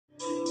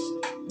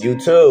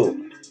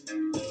YouTube,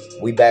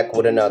 we back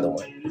with another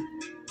one.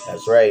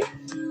 That's right.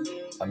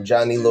 I'm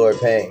Johnny Lord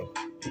Payne.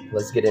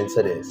 Let's get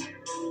into this.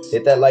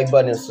 Hit that like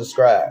button and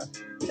subscribe.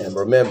 And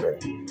remember,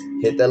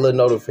 hit that little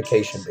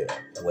notification bell.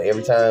 That way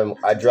every time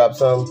I drop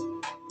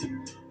something,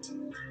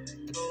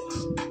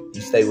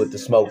 you stay with the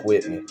smoke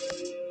with me.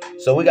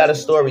 So we got a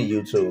story,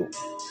 YouTube,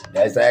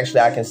 that's actually,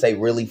 I can say,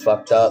 really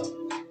fucked up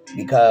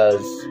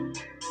because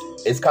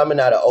it's coming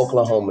out of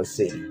Oklahoma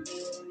City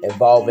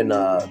involving,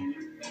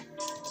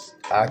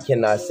 I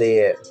cannot say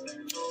it,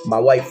 my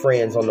white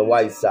friends on the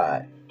white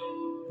side.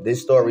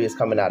 This story is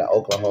coming out of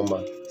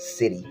Oklahoma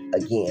City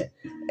again,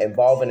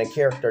 involving a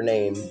character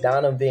named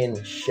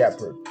Donovan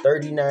Shepard,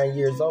 39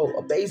 years old,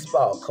 a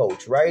baseball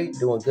coach, right?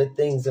 Doing good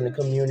things in the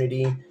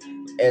community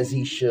as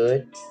he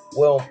should.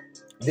 Well,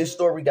 this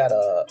story got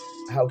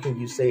how can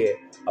you say it,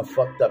 a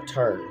fucked up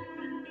turn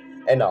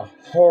and a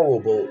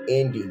horrible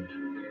ending.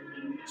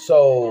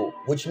 So,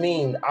 which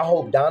means I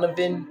hope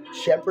Donovan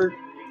Shepard,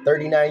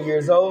 39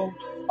 years old,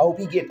 I hope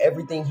he get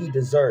everything he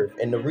deserves.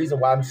 And the reason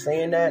why I'm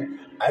saying that,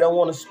 I don't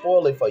want to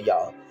spoil it for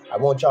y'all. I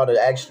want y'all to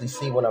actually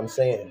see what I'm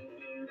saying.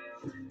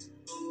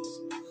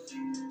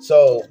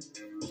 So,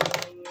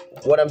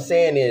 what I'm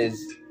saying is,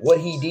 what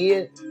he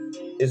did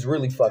is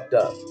really fucked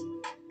up.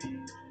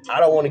 I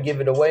don't want to give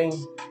it away,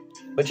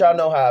 but y'all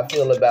know how I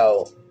feel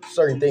about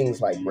certain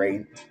things like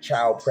rape,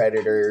 child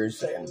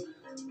predators, and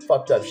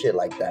fucked up shit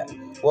like that.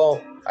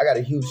 Well, I got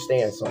a huge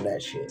stance on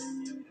that shit.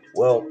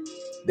 Well,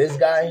 this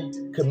guy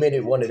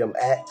committed one of them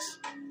acts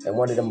and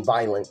one of them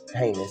violent,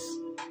 heinous.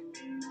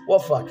 Well,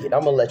 fuck it.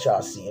 I'm going to let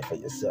y'all see it for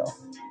yourself.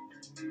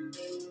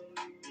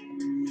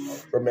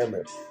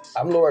 Remember,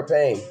 I'm Lord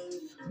Payne.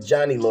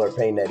 Johnny Lord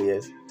Payne, that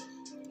is.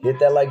 Hit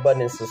that like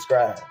button and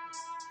subscribe.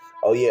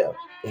 Oh, yeah.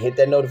 And hit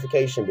that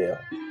notification bell.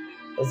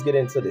 Let's get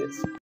into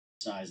this.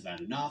 Size that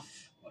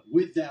enough, but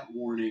with that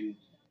warning,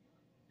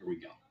 here we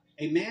go.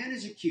 A man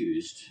is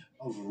accused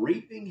of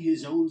raping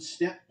his own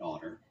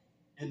stepdaughter,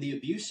 and the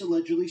abuse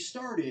allegedly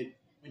started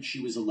when she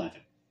was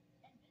 11.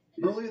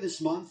 Earlier this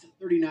month,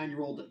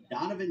 39-year-old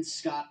Donovan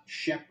Scott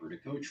Shepard, a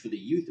coach for the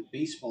youth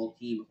baseball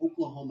team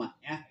Oklahoma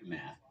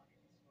Aftermath,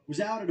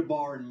 was out at a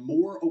bar in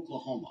Moore,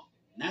 Oklahoma.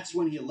 And that's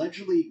when he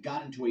allegedly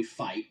got into a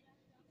fight.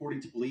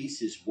 According to police,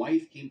 his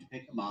wife came to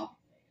pick him up,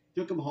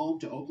 took him home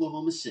to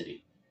Oklahoma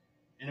City.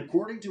 And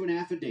according to an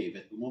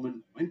affidavit, the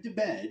woman went to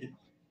bed,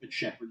 but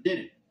Shepard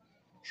didn't.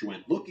 She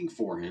went looking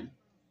for him,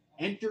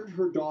 entered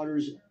her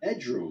daughter's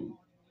bedroom,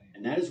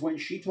 and that is when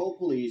she told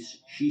police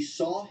she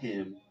saw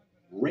him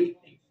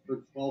raping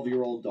her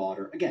 12-year-old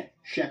daughter, again,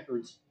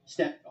 Shepard's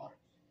stepdaughter.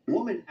 The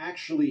woman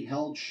actually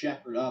held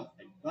Shepard up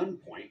at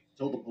gunpoint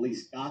until the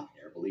police got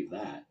there, believe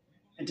that.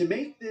 And to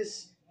make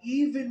this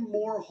even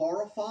more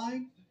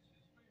horrifying,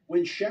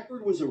 when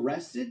Shepard was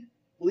arrested,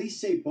 police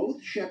say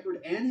both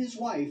Shepard and his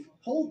wife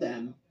told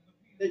them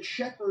that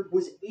Shepard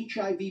was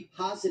HIV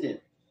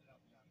positive.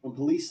 When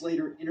police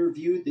later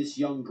interviewed this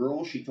young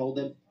girl, she told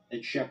them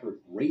that Shepard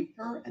raped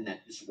her and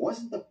that this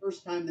wasn't the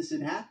first time this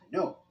had happened.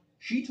 No,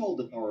 she told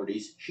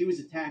authorities she was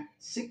attacked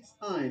 6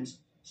 times,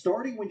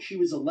 starting when she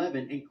was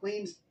 11, and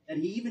claims that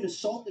he even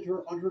assaulted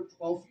her on her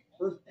 12th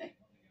birthday.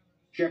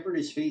 Shepard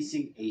is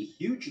facing a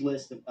huge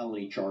list of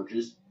felony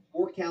charges: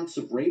 4 counts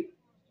of rape,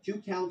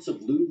 2 counts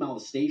of lewd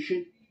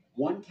molestation,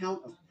 1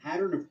 count of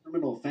pattern of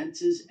criminal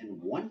offenses,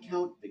 and 1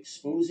 count of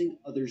exposing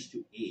others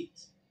to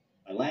AIDS.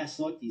 By last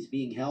look, he's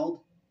being held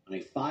on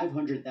a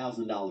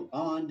 $500,000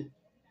 bond.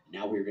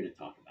 Now we're going to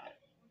talk about it.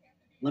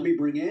 Let me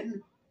bring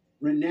in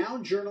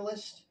renowned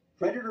journalist,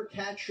 predator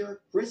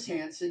catcher Chris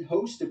Hansen,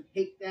 host of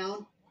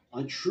Takedown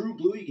on True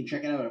Blue. You can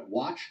check it out at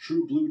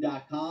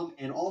watchtrueblue.com.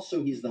 And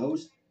also, he's the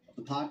host of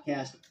the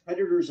podcast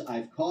Predators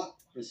I've Caught.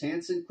 Chris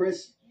Hansen.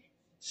 Chris,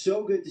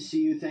 so good to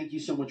see you. Thank you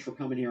so much for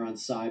coming here on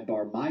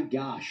Sidebar. My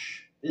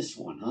gosh, this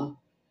one, huh?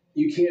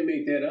 You can't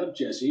make that up,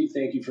 Jesse.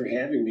 Thank you for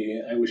having me.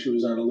 I wish it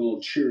was on a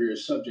little cheerier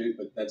subject,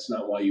 but that's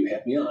not why you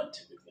have me on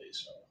typically.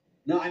 So.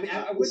 No, I mean,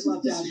 I would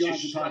love to have you on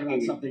to talk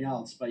about something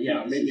else, but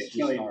yeah, maybe this is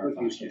just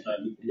horrifying.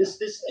 sometime. This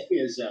thing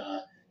is,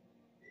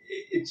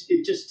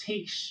 it just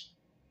takes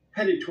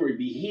predatory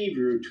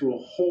behavior to a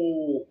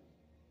whole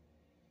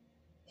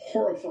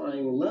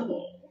horrifying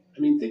level. I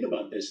mean, think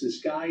about this. This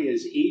guy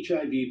is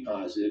HIV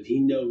positive. He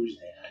knows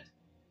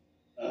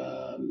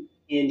that.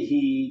 And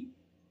he,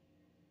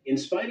 in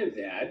spite of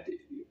that,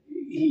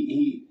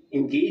 he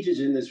engages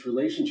in this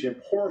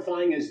relationship,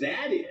 horrifying as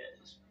that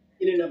is,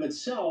 in and of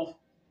itself,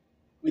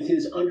 with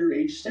his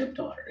underage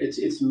stepdaughter.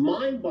 It's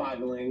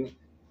mind-boggling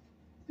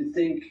to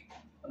think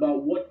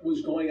about what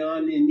was going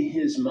on in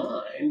his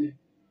mind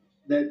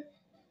that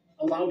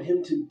allowed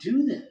him to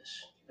do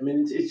this. I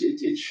mean,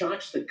 it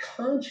shocks the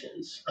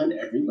conscience on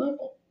every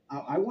level.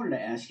 I wanted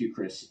to ask you,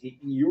 Chris, in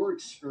your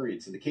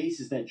experience, in the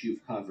cases that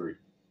you've covered,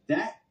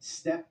 that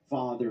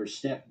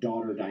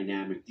stepfather-stepdaughter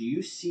dynamic, do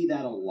you see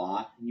that a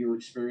lot in your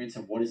experience,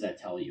 and what does that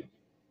tell you?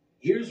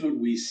 Here's what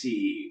we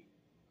see.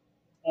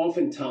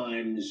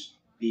 Oftentimes,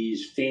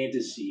 these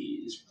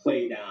fantasies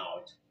played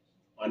out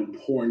on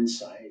porn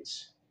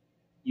sites,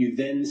 you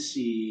then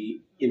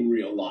see in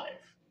real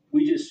life.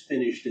 we just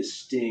finished a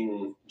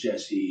sting,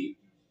 Jesse,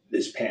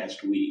 this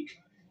past week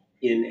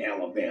in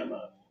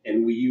Alabama.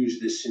 And we use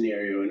this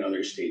scenario in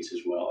other states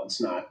as well.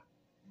 It's not,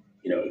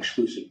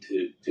 exclusive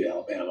to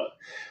Alabama,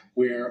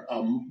 where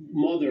a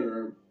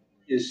mother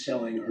is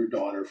selling her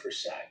daughter for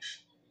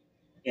sex.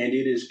 And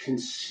it is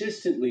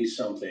consistently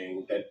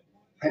something that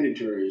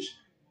predators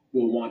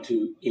will want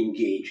to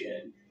engage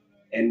in.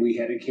 And we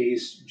had a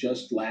case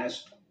just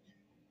last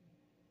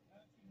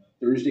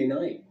Thursday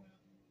night.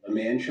 A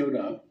man showed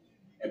up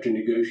after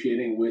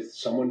negotiating with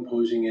someone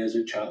posing as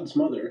a child's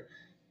mother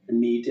to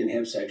meet and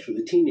have sex with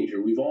a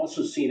teenager. We've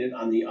also seen it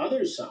on the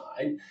other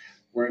side,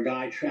 where a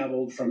guy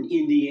traveled from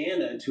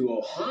Indiana to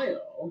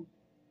Ohio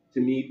to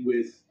meet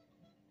with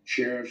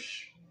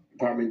sheriff's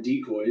department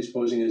decoys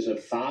posing as a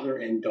father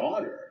and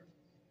daughter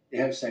to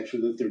have sex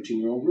with a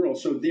 13-year-old girl.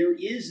 So there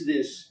is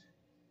this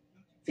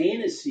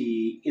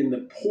fantasy in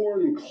the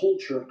porn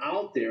culture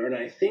out there, and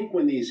I think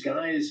when these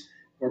guys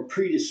are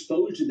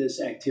predisposed to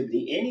this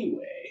activity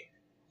anyway,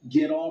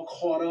 get all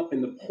caught up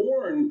in the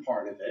porn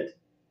part of it,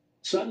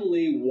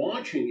 suddenly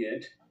watching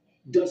it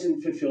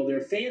doesn't fulfill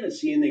their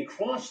fantasy, and they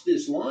cross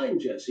this line,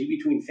 Jesse,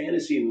 between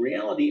fantasy and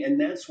reality, and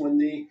that's when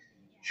they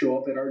show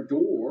up at our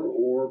door,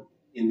 or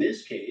in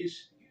this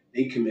case,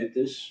 they commit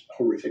this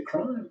horrific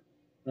crime.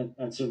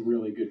 That's a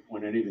really good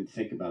point. I didn't even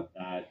think about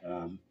that.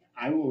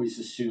 I always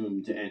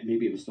assumed, and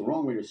maybe it was the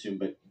wrong way to assume,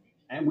 but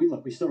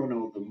we still don't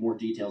know the more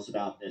details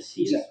about this.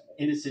 He's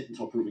innocent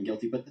until proven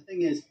guilty. But the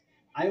thing is,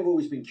 I have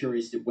always been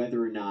curious to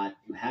whether or not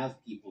you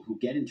have people who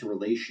get into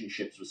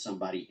relationships with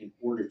somebody in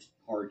order to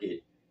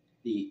target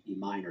the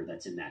minor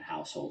that's in that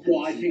household.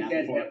 Well, I think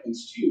that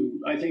happens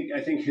too. I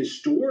think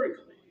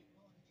historically,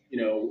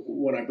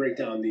 when I break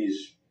down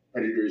these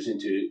predators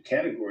into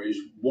categories,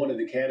 one of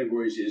the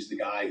categories is the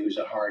guy who's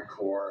a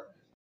hardcore.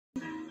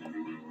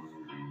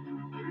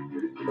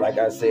 Like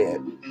I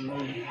said,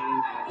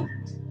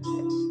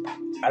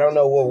 I don't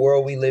know what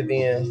world we live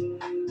in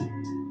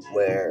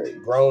where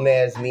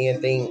grown-ass men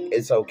think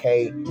it's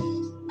okay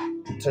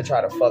to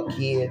try to fuck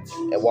kids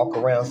and walk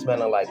around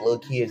smelling like little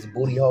kids'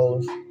 booty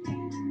holes.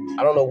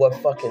 I don't know what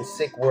fucking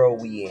sick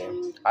world we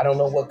in. I don't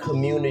know what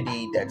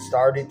community that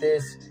started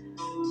this,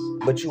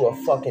 but you a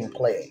fucking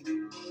plague.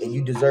 And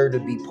you deserve to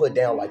be put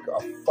down like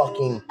a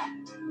fucking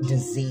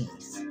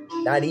disease.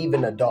 Not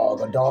even a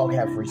dog. A dog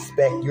have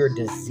respect. You're a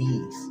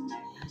disease.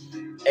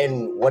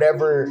 And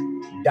wherever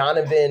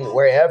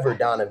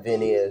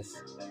Donovan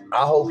is,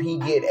 I hope he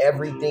get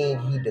everything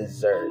he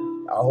deserved.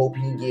 I hope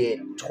he get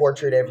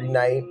tortured every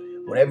night.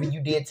 Whatever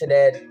you did to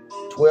that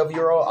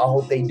 12-year-old, I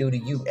hope they do to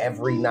you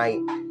every night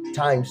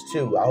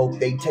 ×2. I hope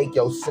they take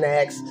your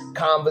snacks,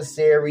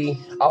 commissary.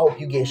 I hope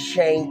you get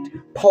shanked,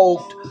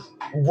 poked,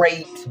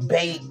 raped,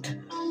 baked.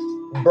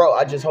 Bro,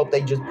 I just hope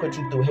they just put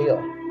you through hell.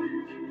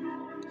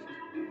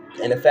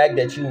 And the fact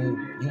that you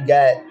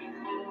got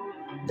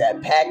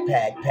that pack,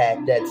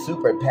 that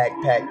super pack,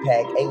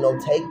 ain't no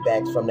take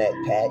backs from that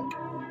pack.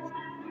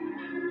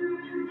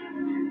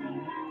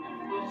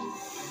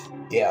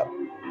 Yeah,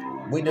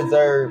 we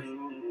deserve,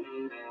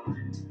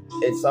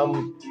 in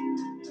some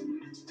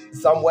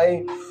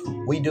way,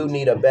 we do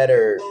need a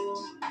better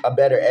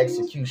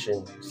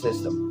execution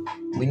system.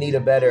 We need a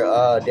better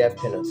death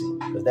penalty,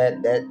 because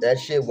that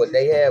shit, what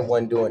they had,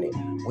 wasn't doing it.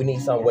 We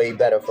need something way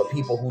better for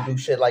people who do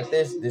shit like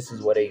this. This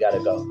is where they gotta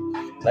go.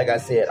 Like I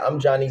said, I'm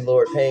Johnny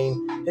Lord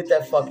Payne. Hit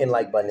that fucking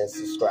like button and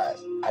subscribe.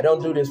 I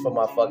don't do this for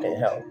my fucking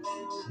health,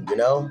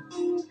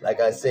 like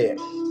I said.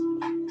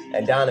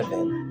 And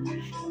Donovan,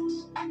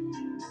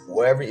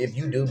 if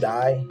you do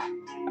die,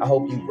 I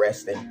hope you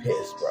rest in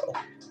peace, bro.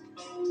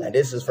 Now,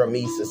 this is from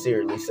me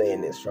sincerely saying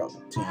this to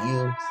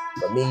you,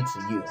 from me to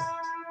you.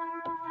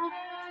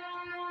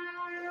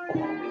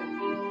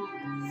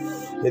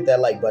 Hit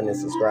that like button and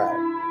subscribe.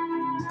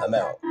 I'm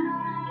out.